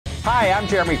Hi, I'm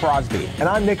Jeremy Crosby. And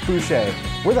I'm Nick Boucher.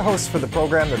 We're the hosts for the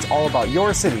program that's all about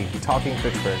your city, Talking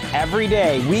Fitchburg. Every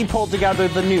day, we pull together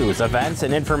the news, events,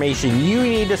 and information you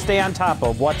need to stay on top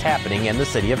of what's happening in the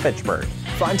city of Fitchburg.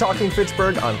 Find Talking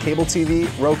Fitchburg on cable TV,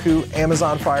 Roku,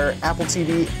 Amazon Fire, Apple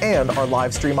TV, and our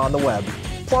live stream on the web.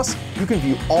 Plus, you can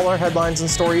view all our headlines and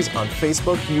stories on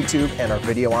Facebook, YouTube, and our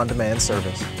video on demand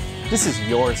service. This is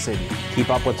your city.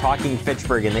 Keep up with Talking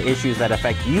Fitchburg and the issues that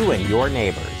affect you and your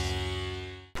neighbors.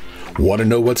 Want to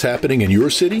know what's happening in your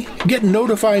city? Get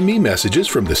Notify Me messages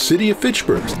from the City of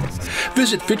Fitchburg.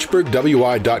 Visit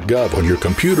fitchburgwi.gov on your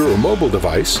computer or mobile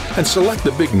device and select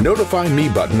the big Notify Me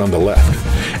button on the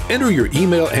left. Enter your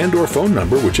email and/or phone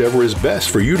number, whichever is best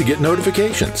for you to get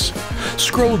notifications.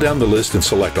 Scroll down the list and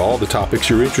select all the topics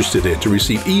you're interested in to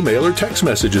receive email or text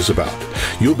messages about.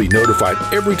 You'll be notified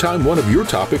every time one of your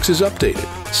topics is updated.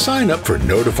 Sign up for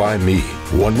Notify Me,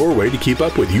 one more way to keep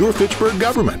up with your Fitchburg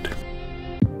government.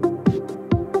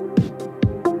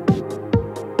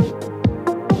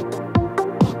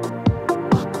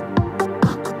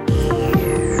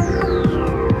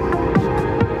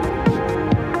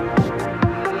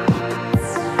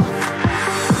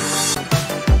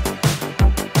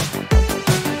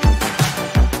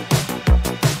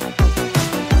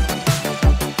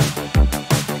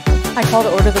 I call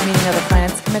to order the meeting of the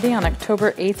Finance Committee on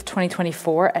October 8th,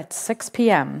 2024 at 6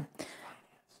 p.m.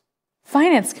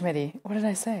 Finance Committee. What did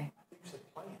I say?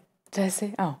 Did I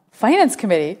say? Oh, Finance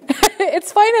Committee.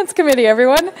 It's Finance Committee,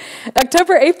 everyone.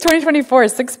 October 8th, 2024,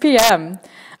 6 p.m.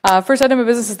 First item of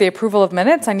business is the approval of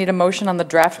minutes. I need a motion on the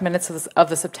draft minutes of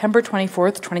the September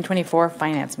 24th, 2024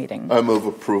 Finance meeting. I move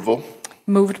approval.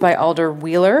 Moved by Alder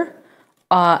Wheeler.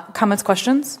 Comments,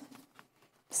 questions?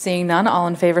 Seeing none, all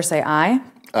in favor say aye.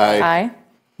 Aye. Aye.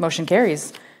 Motion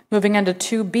carries. Moving on to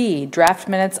 2B, draft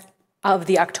minutes of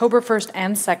the October 1st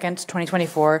and 2nd,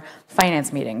 2024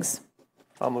 Finance meetings.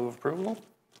 I'll move approval.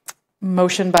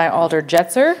 Motion by Alder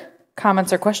Jetzer.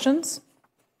 Comments or questions?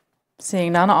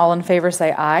 Seeing none, all in favor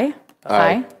say aye.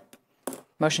 Aye.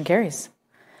 Motion carries.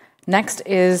 Next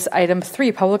is item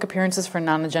 3, public appearances for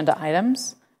non-agenda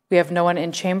items. We have no one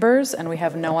in chambers and we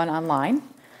have no one online.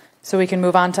 So we can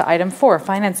move on to item 4,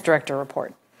 Finance Director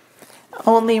Report.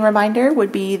 Only reminder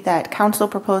would be that council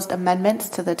proposed amendments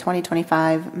to the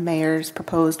 2025 mayor's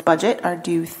proposed budget are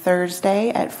due Thursday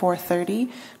at 4:30.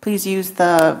 Please use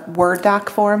the Word doc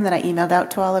form that I emailed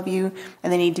out to all of you,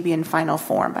 and they need to be in final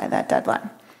form by that deadline.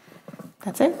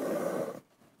 That's it.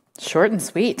 Short and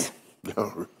sweet.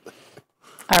 All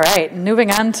right, moving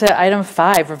on to item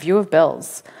 5, review of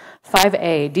bills.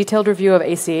 5A, detailed review of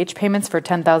ACH payments for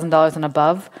 $10,000 and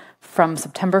above from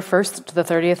September 1st to the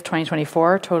 30th,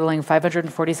 2024, totaling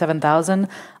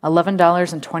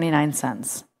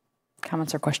 $547,011.29.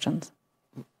 Comments or questions?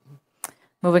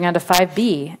 Moving on to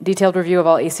 5B, detailed review of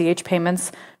all ACH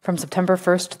payments from September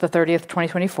 1st to the 30th,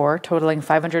 2024, totaling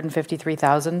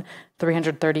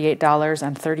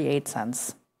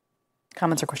 $553,338.38.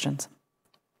 Comments or questions?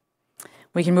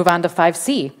 We can move on to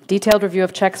 5C, detailed review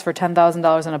of checks for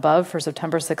 $10,000 and above for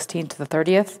September 16th to the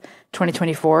 30th,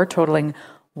 2024, totaling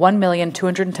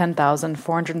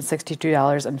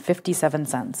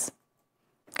 $1,210,462.57.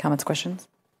 Comments, questions?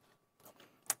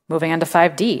 Moving on to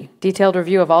 5D, detailed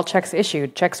review of all checks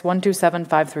issued, checks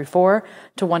 127534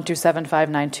 to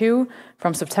 127592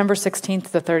 from September 16th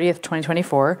to the 30th,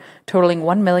 2024, totaling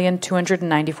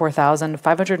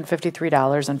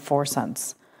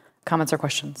 $1,294,553.04. Comments or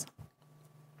questions?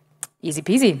 Easy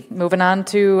peasy. Moving on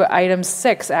to item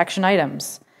 6, action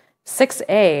items. 6A,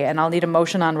 and I'll need a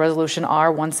motion on Resolution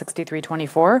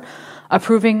R-16324,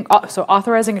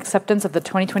 authorizing acceptance of the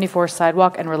 2024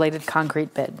 sidewalk and related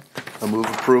concrete bid. I move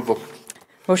approval.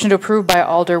 Motion to approve by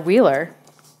Alder Wheeler.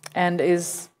 And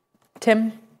is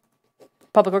Tim,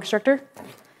 Public Works Director?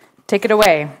 Take it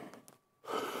away.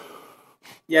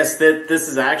 Yes, this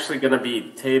is actually going to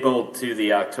be tabled to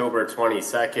the October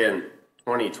 22nd,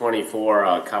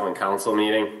 2024 Common Council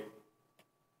meeting.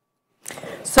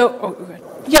 So,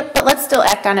 Yep, but let's still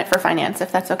act on it for finance,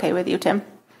 if that's okay with you, Tim.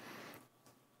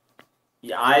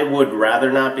 Yeah, I would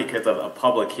rather not, because of a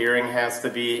public hearing has to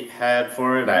be had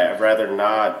for it. I'd rather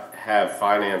not have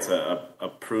finance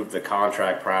approve the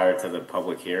contract prior to the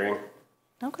public hearing.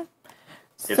 Okay.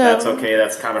 If that's okay,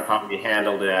 that's kind of how we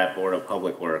handled it at Board of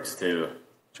Public Works too.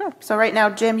 Sure. So right now,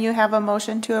 Jim, you have a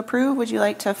motion to approve. Would you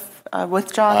like to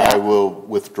withdraw that? I will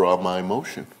withdraw my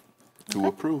motion to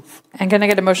approve. and can I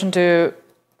get a motion to,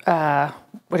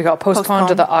 postpone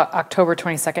to the October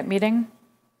 22nd meeting?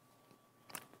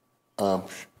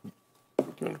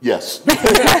 Yes.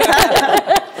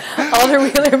 Alder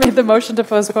Wheeler made the motion to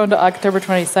postpone to October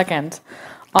 22nd.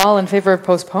 All in favor of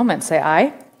postponement, say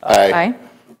aye. Aye.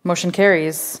 Motion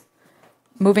carries.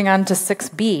 Moving on to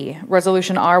 6B,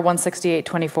 Resolution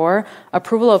R-16824,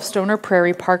 approval of Stoner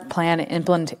Prairie Park Plan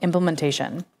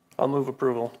implementation. I'll move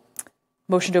approval.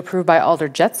 Motion to approve by Alder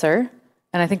Jetzer.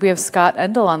 And I think we have Scott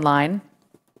Endel online.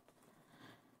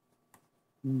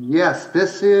 Yes,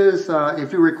 this is,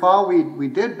 if you recall, we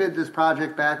did bid this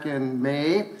project back in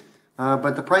May,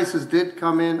 but the prices did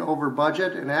come in over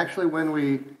budget. And actually, when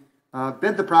we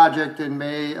bid the project in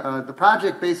May, the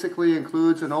project basically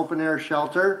includes an open-air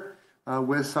shelter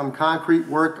with some concrete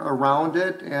work around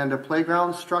it and a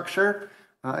playground structure.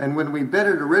 And when we bid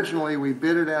it originally, we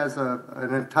bid it as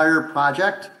an entire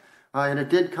project, and it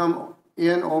did come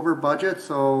in over budget,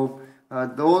 so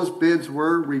those bids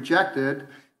were rejected.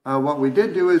 What we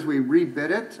did do is we rebid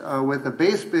it with a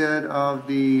base bid of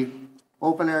the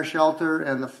open-air shelter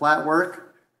and the flat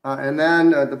work. And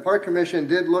then the Park Commission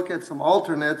did look at some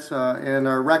alternates and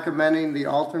are recommending the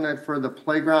alternate for the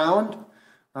playground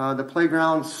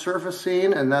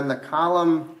surfacing, and then the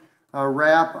column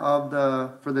wrap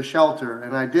for the shelter.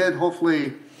 And I did,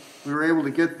 hopefully, we were able to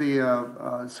get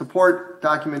the support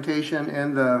documentation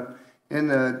in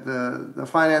the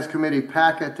Finance Committee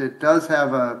packet. It does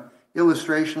have a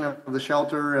illustration of the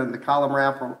shelter and the column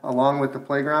wrap along with the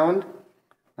playground.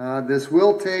 This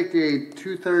will take a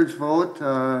 2/3 vote.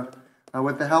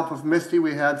 With the help of Misty,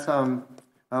 we had some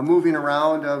moving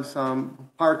around of some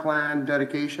parkland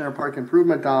dedication or park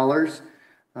improvement dollars.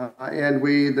 And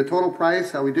the total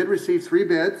price, we did receive 3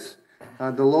 bids.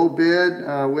 The low bid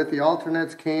with the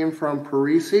alternates came from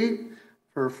Parisi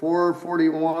for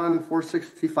 $441,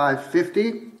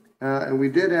 $465.50. And we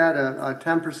did add a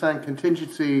 10%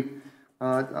 contingency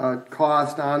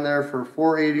cost on there for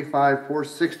 $485,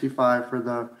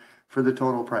 $465 for the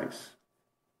total price.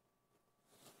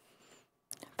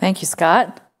 Thank you,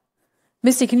 Scott.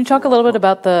 Misty, can you talk a little bit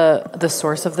about the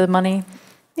source of the money?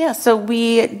 Yeah, so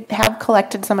we have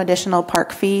collected some additional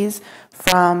park fees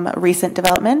from recent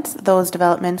developments. Those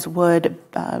developments would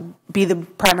be the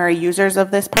primary users of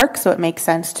this park, so it makes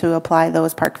sense to apply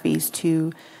those park fees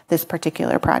to this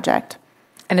particular project.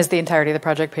 And is the entirety of the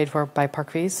project paid for by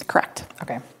park fees? Correct.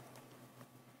 Okay.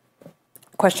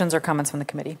 Questions or comments from the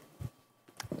committee?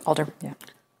 Alder, yeah.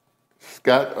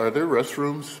 Scott, are there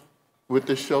restrooms with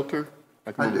this shelter?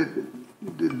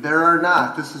 There are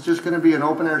not. This is just going to be an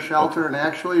open-air shelter, and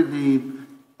actually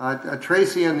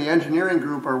Tracy and the engineering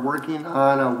group are working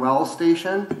on a well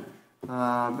station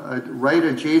right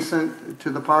adjacent to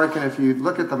the park. And if you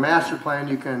look at the master plan,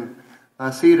 you can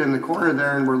see it in the corner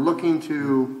there, and we're looking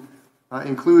to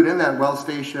include in that well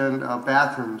station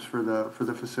bathrooms for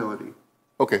the facility.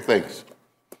 Okay, thanks.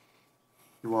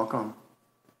 You're welcome.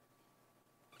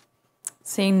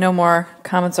 Seeing no more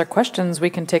comments or questions, we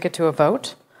can take it to a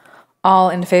vote. All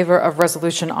in favor of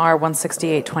Resolution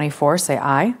R-16824, say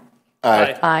aye.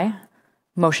 Aye. Aye.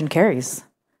 Motion carries.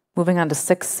 Moving on to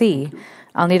 6C,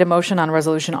 I'll need a motion on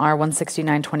Resolution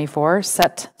R-16924,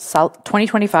 set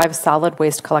 2025 solid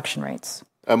waste collection rates.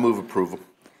 I move approval.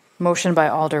 Motion by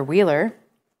Alder Wheeler.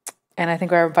 And I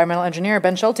think our environmental engineer,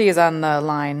 Ben Schulte, is on the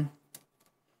line.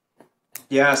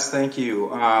 Yes, thank you.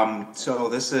 So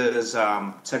this is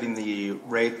setting the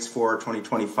rates for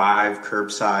 2025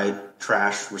 curbside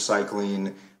trash,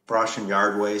 recycling, brush, and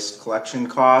yard waste collection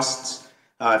costs.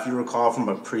 If you recall from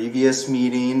a previous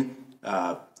meeting,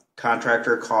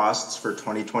 contractor costs for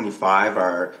 2025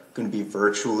 are going to be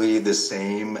virtually the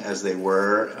same as they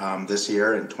were this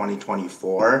year in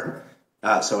 2024.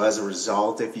 So as a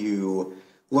result, if you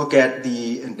look at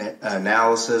the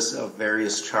analysis of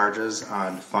various charges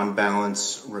on fund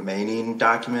balance remaining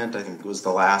document, I think it was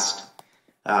the last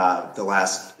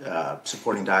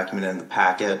supporting document in the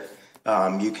packet.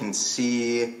 You can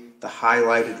see the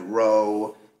highlighted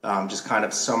row just kind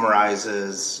of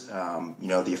summarizes,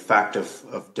 the effect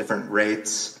of different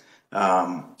rates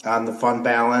on the fund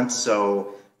balance.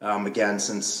 So again,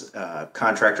 since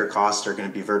contractor costs are going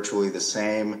to be virtually the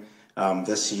same,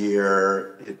 this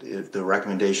year, the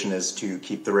recommendation is to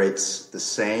keep the rates the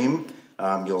same.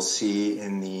 You'll see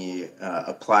in the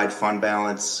applied fund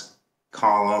balance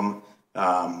column,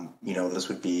 this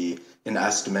would be an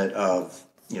estimate of,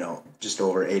 just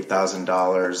over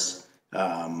 $8,000,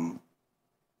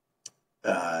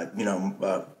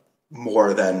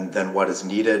 more than what is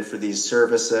needed for these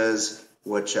services,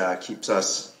 which keeps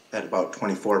us at about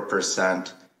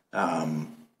 24%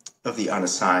 of the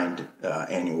unassigned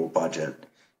annual budget,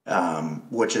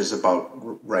 which is about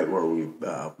right where we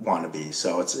want to be.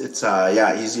 So it's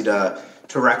easy to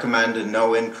recommend a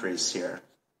no increase here.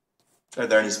 Are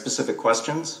there any specific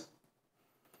questions?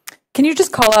 Can you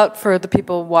just call out for the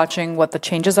people watching what the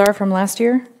changes are from last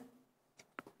year?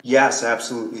 Yes,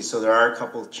 absolutely. So there are a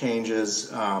couple of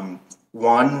changes.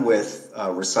 One with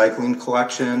recycling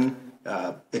collection,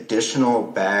 additional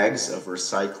bags of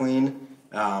recycling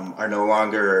are no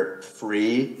longer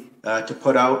free to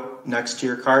put out next to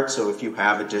your cart. So if you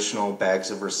have additional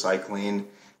bags of recycling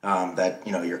that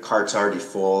your cart's already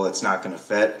full, it's not going to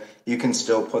fit, you can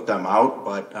still put them out,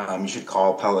 but you should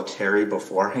call Pelletary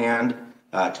beforehand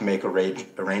to make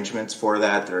arrangements for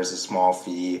that. There is a small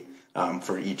fee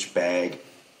for each bag.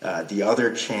 The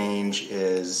other change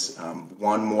is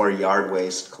one more yard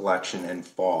waste collection in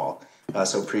fall.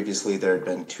 So previously there had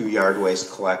been 2 yard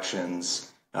waste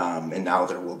collections, and now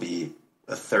there will be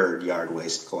a 3rd yard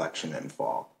waste collection in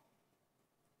fall.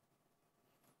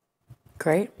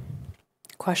 Great.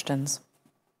 Questions?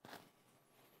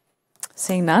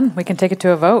 Seeing none, we can take it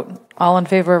to a vote. All in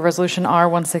favor of Resolution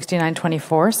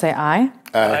R-16924, say aye.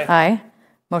 Aye. Aye.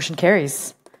 Motion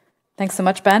carries. Thanks so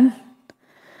much, Ben.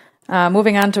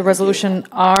 Moving on to Resolution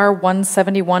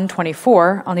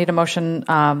R-17124, I'll need a motion,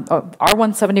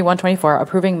 R-17124,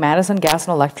 approving Madison Gas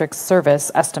and Electric Service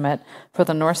estimate for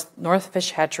the North Fish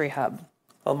Hatchery Hub.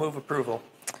 I'll move approval.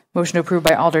 Motion approved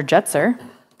by Alder Jetzer.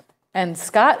 And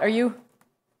Scott, are you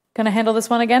going to handle this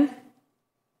one again?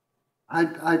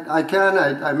 I can.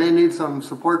 I may need some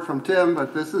support from Tim,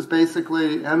 but this is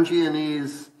basically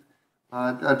MG&E's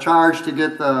charge to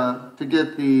get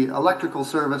the electrical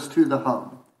service to the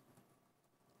hub.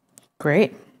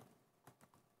 Great.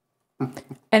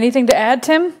 Anything to add,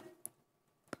 Tim?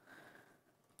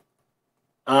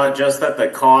 Just that the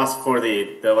cost for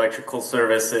the electrical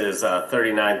service is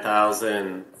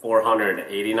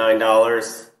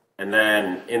 $39,489. And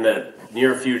then in the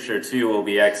near future, too, we'll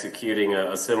be executing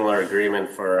a similar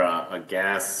agreement for a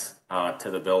gas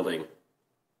to the building.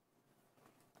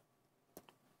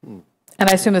 And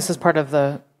I assume this is part of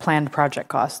the planned project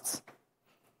costs?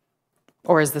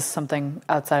 Or is this something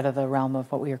outside of the realm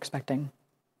of what we were expecting?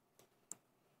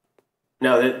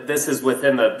 No, this is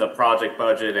within the project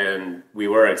budget, and we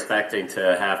were expecting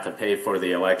to have to pay for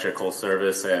the electrical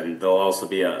service, and there'll also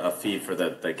be a fee for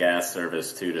the gas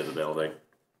service, too, to the building.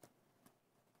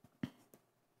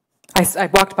 I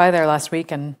walked by there last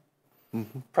week, and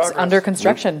it's under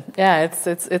construction. Yeah,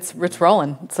 it's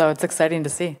rolling, so it's exciting to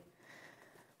see.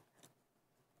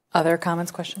 Other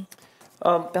comments, questions?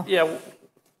 Bill? Yeah,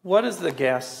 what is the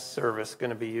gas service going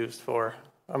to be used for?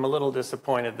 I'm a little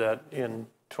disappointed that in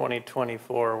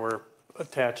 2024 we're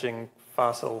attaching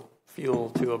fossil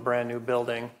fuel to a brand new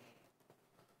building.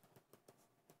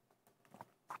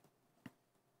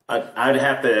 I'd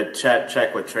have to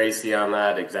check with Tracy on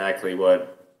that, exactly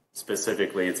what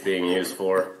specifically it's being used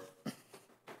for.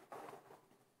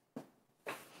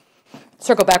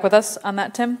 Circle back with us on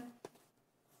that, Tim?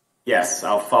 Yes,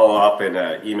 I'll follow up in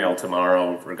an email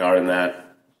tomorrow regarding that.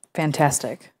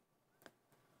 Fantastic.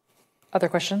 Other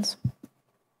questions?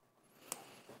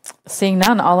 Seeing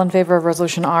none, all in favor of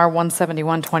Resolution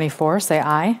R-17124, say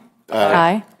aye.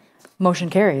 Aye. Motion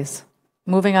carries.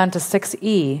 Moving on to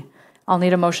 6E, I'll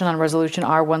need a motion on Resolution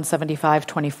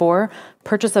R-17524,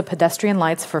 purchase of pedestrian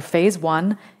lights for Phase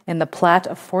 1 in the plat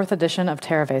of 4th edition of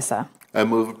Terravesa. I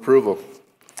move approval.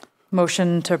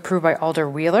 Motion to approve by Alder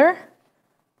Wheeler.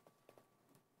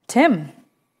 Tim?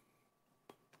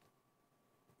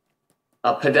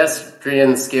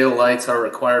 Pedestrian scale lights are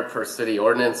required per city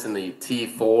ordinance in the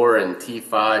T4 and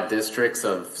T5 districts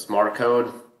of Smart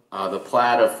Code. The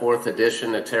plat of 4th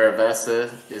edition of Terravesa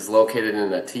is located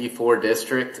in the T4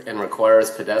 district and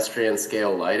requires pedestrian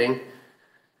scale lighting.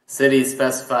 City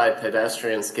specified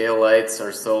pedestrian scale lights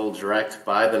are sold direct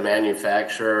by the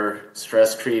manufacturer,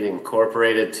 Stresscrete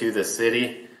Incorporated, to the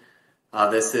city.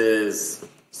 This is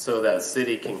so that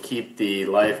city can keep the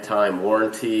lifetime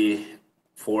warranty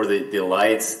for the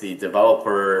lights. The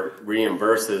developer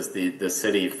reimburses the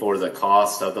city for the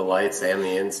cost of the lights and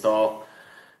the install.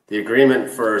 The agreement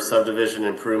for subdivision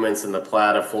improvements in the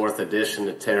plat of 4th edition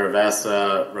to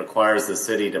Terravesa requires the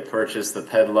city to purchase the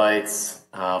PED lights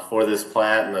for this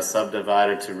plat and the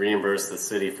subdivider to reimburse the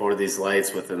city for these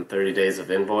lights within 30 days of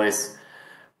invoice.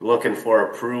 We're looking for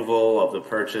approval of the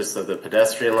purchase of the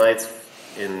pedestrian lights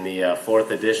in the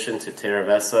 4th edition to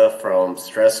Terravesa from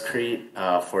Stresscrete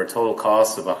for a total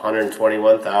cost of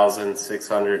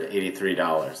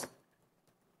 $121,683.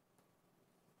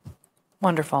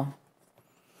 Wonderful.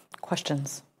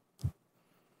 Questions?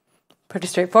 Pretty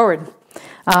straightforward.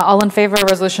 All in favor of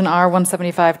Resolution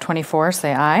R-17524,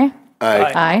 say aye.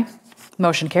 Aye. Aye.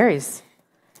 Motion carries.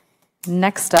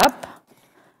 Next up,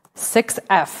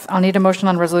 6F. I'll need a motion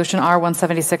on Resolution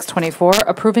R-17624,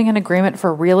 approving an agreement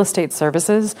for real estate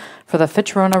services for the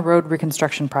Fitchburg Road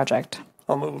Reconstruction Project.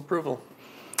 I'll move approval.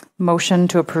 Motion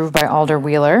to approve by Alder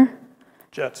Wheeler.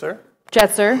 Jetser.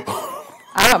 Jetser.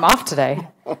 I'm off today.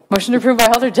 Motion to approve by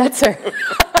Alder Jetser.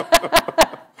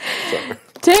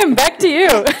 Tim, back to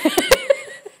you.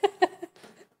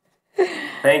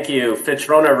 Thank you.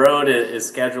 Fitchrona Road is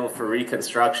scheduled for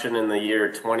reconstruction in the year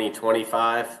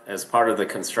 2025. As part of the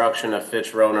construction of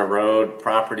Fitchrona Road,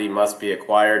 property must be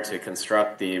acquired to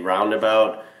construct the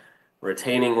roundabout,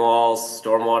 retaining walls,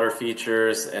 stormwater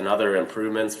features, and other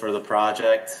improvements for the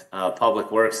project.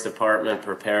 Public Works Department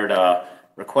prepared a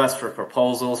request for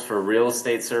proposals for real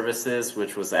estate services,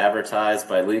 which was advertised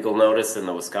by legal notice in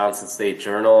the Wisconsin State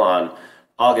Journal on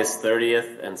August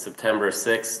 30th and September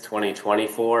 6th,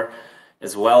 2024,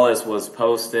 as well as was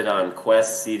posted on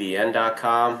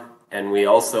questcdn.com. And we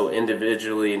also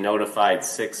individually notified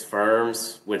 6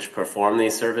 firms which perform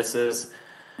these services.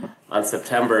 On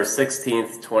September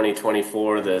 16th,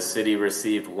 2024, the city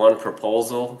received 1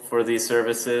 proposal for these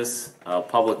services.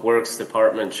 Public Works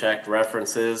Department checked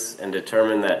references and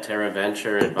determined that Terra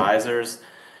Venture Advisors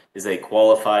is a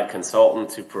qualified consultant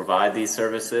to provide these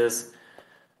services.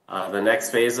 The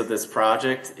next phase of this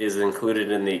project is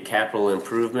included in the capital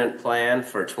improvement plan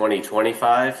for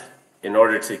 2025. In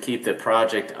order to keep the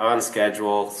project on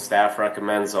schedule, staff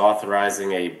recommends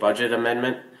authorizing a budget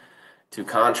amendment to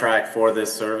contract for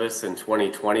this service in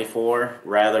 2024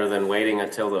 rather than waiting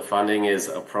until the funding is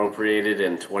appropriated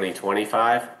in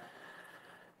 2025.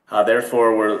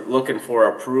 Therefore, we're looking for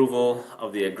approval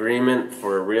of the agreement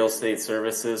for real estate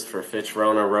services for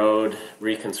Fitchrona Road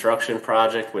reconstruction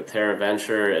project with Terra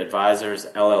Venture Advisors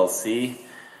LLC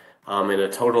in a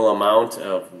total amount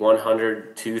of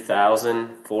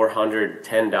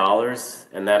 $102,410,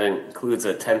 and that includes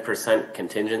a 10%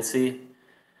 contingency.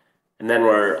 And then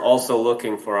we're also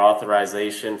looking for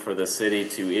authorization for the city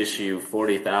to issue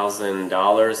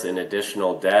 $40,000 in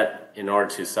additional debt in order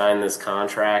to sign this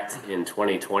contract in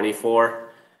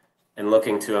 2024, and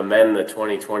looking to amend the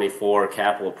 2024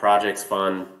 Capital Projects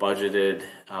Fund budgeted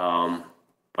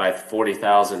by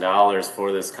 $40,000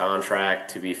 for this contract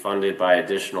to be funded by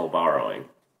additional borrowing.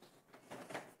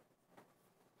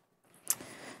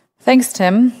 Thanks,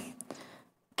 Tim.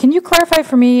 Can you clarify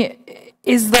for me,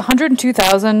 is the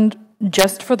 $102,000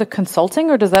 just for the consulting,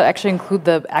 or does that actually include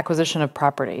the acquisition of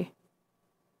property?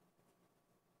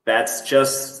 That's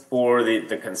just for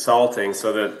the consulting.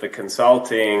 So the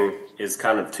consulting is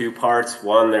kind of 2 parts.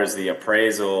 One, there's the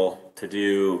appraisal to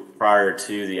do prior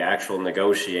to the actual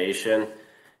negotiation.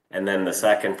 And then the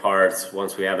second part's,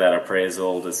 once we have that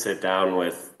appraisal, to sit down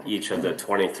with each of the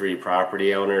 23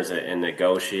 property owners and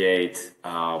negotiate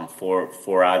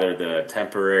for either the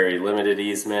temporary limited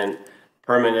easement,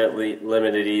 permanently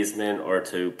limited easement, or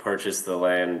to purchase the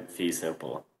land fee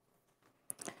simple.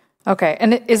 Okay,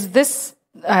 and is this,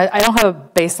 I don't have a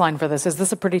baseline for this, is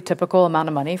this a pretty typical amount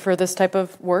of money for this type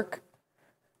of work?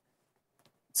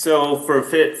 So for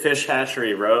Fish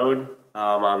Hatchery Road,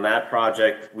 on that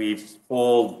project, we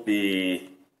pulled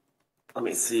let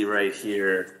me see right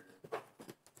here.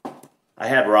 I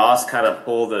had Ross kind of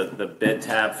pull the bid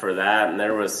tab for that, and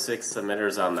there was 6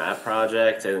 submitters on that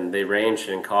project, and they ranged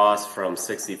in cost from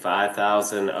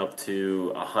 $65,000 up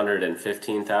to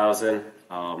 $115,000.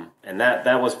 And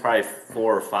that was probably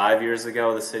 4 or 5 years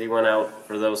ago. The city went out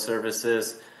for those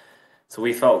services, so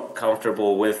we felt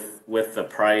comfortable with the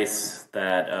price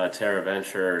that Terra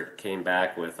Venture came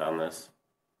back with on this.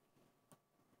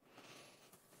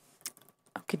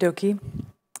 Okie dokie.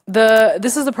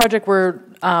 This is a project where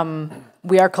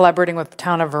we are collaborating with the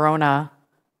town of Verona.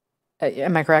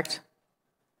 Am I correct?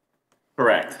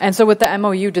 Correct. And so with the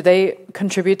MOU, do they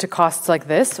contribute to costs like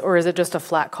this, or is it just a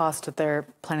flat cost that they're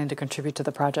planning to contribute to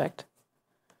the project?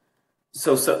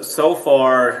 So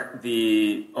far,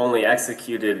 the only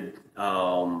executed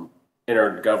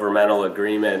intergovernmental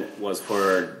agreement was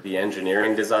for the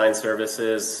engineering design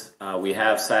services. We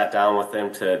have sat down with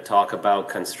them to talk about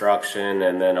construction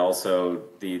and then also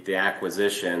the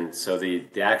acquisition. So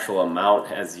the actual amount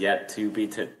has yet to be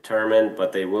determined,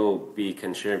 but they will be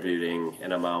contributing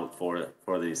an amount for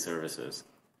these services.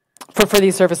 For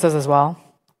these services as well?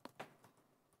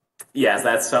 Yes,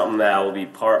 that's something that will be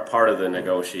part of the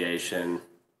negotiation.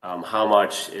 How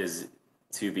much is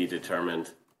to be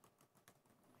determined.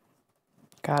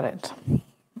 Got it.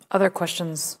 Other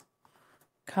questions,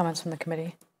 comments from the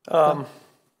committee?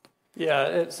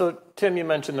 Yeah, so Tim, you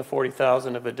mentioned the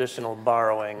 $40,000 of additional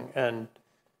borrowing, and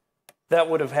that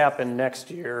would have happened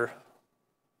next year,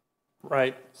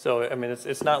 right? So, I mean,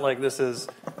 it's not like this is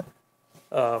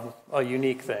a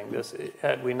unique thing.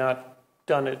 Had we not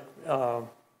done it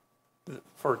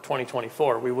for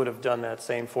 2024, we would have done that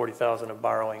same $40,000 of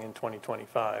borrowing in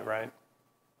 2025, right?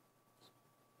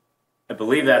 I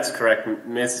believe that's correct.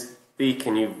 B,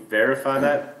 can you verify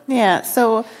that? Yeah,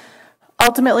 so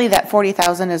ultimately that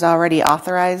 40,000 is already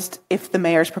authorized. If the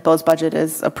mayor's proposed budget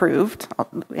is approved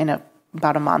in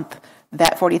about a month,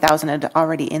 that 40,000 is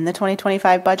already in the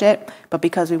 2025 budget, but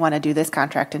because we want to do this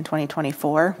contract in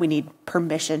 2024, we need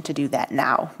permission to do that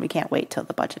now. We can't wait till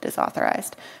the budget is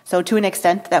authorized. So to an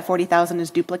extent, that 40,000 is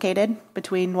duplicated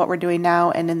between what we're doing now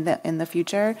and in the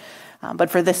future.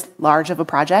 But for this large of a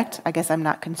project, I guess I'm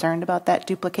not concerned about that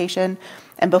duplication.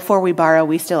 And before we borrow,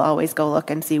 we still always go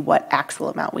look and see what actual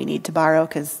amount we need to borrow,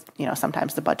 because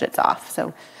sometimes the budget's off.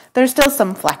 So there's still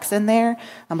some flex in there,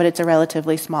 but it's a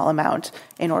relatively small amount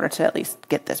in order to at least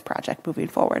get this project moving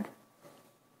forward.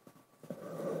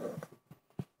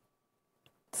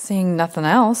 Seeing nothing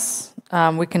else,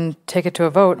 we can take it to a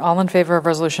vote. All in favor of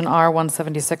Resolution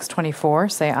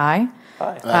R-17624, say aye.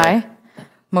 Aye. Aye.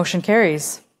 Motion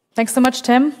carries. Thanks so much,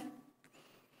 Tim.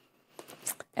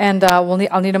 And I'll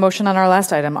need a motion on our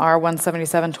last item,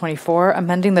 R-17724,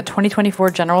 amending the 2024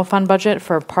 general fund budget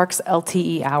for Parks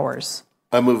LTE hours.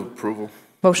 I move approval.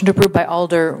 Motion to approve by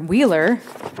Alder Wheeler,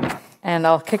 and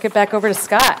I'll kick it back over to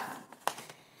Scott.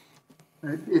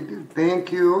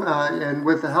 Thank you. And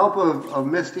with the help of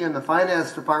Misty and the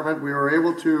finance department, we were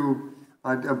able to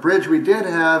bridge. We did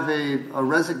have a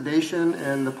resignation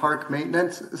in the park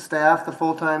maintenance staff, the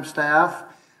full-time staff,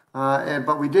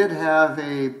 but we did have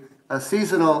a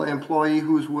seasonal employee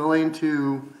who's willing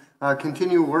to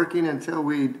continue working until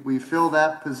we fill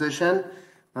that position.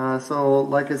 So,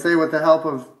 like I say, with the help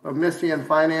of Misty and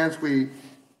finance, we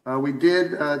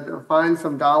did find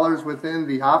some dollars within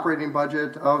the operating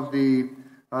budget of the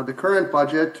current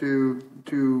budget to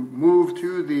move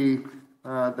to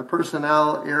the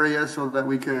personnel area so that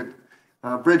we could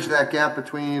bridge that gap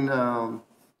between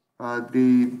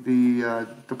the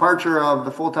departure of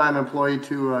the full-time employee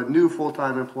to a new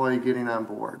full-time employee getting on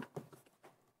board.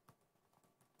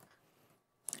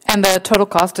 And the total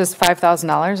cost is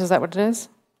 $5,000. Is that what it is?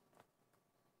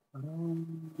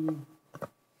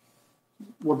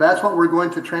 Well, that's what we're going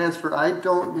to transfer. I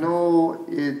don't know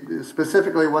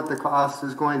specifically what the cost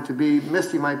is going to be.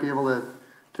 Misty might be able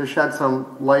to shed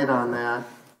some light on that.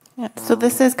 Yeah, so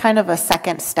this is kind of a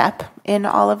second step in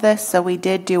all of this. So we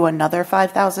did do another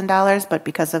 $5,000, but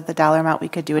because of the dollar amount, we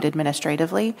could do it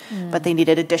administratively, but they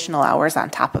needed additional hours on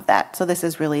top of that. So this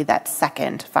is really that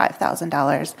second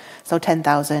 $5,000. So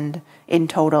 $10,000 in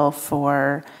total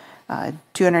for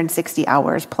 260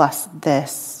 hours plus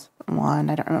this one.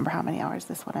 I don't remember how many hours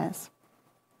this one is.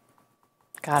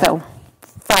 Got it. So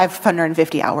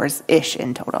 550 hours-ish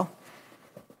in total.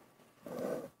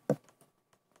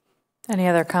 Any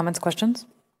other comments, questions?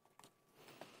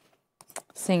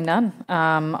 Seeing none.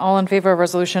 All in favor of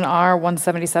Resolution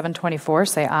R-17724,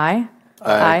 say aye.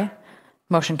 Aye.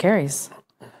 Motion carries.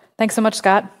 Thanks so much,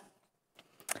 Scott.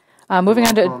 Moving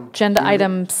on to agenda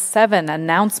item 7,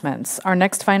 announcements. Our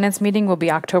next finance meeting will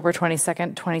be October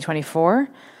 22nd, 2024.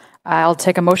 I'll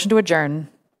take a motion to adjourn.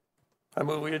 I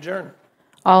move we adjourn.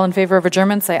 All in favor of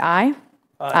adjournment, say aye.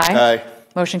 Aye. Aye.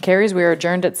 Motion carries. We are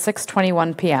adjourned at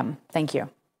 6:21 p.m. Thank you.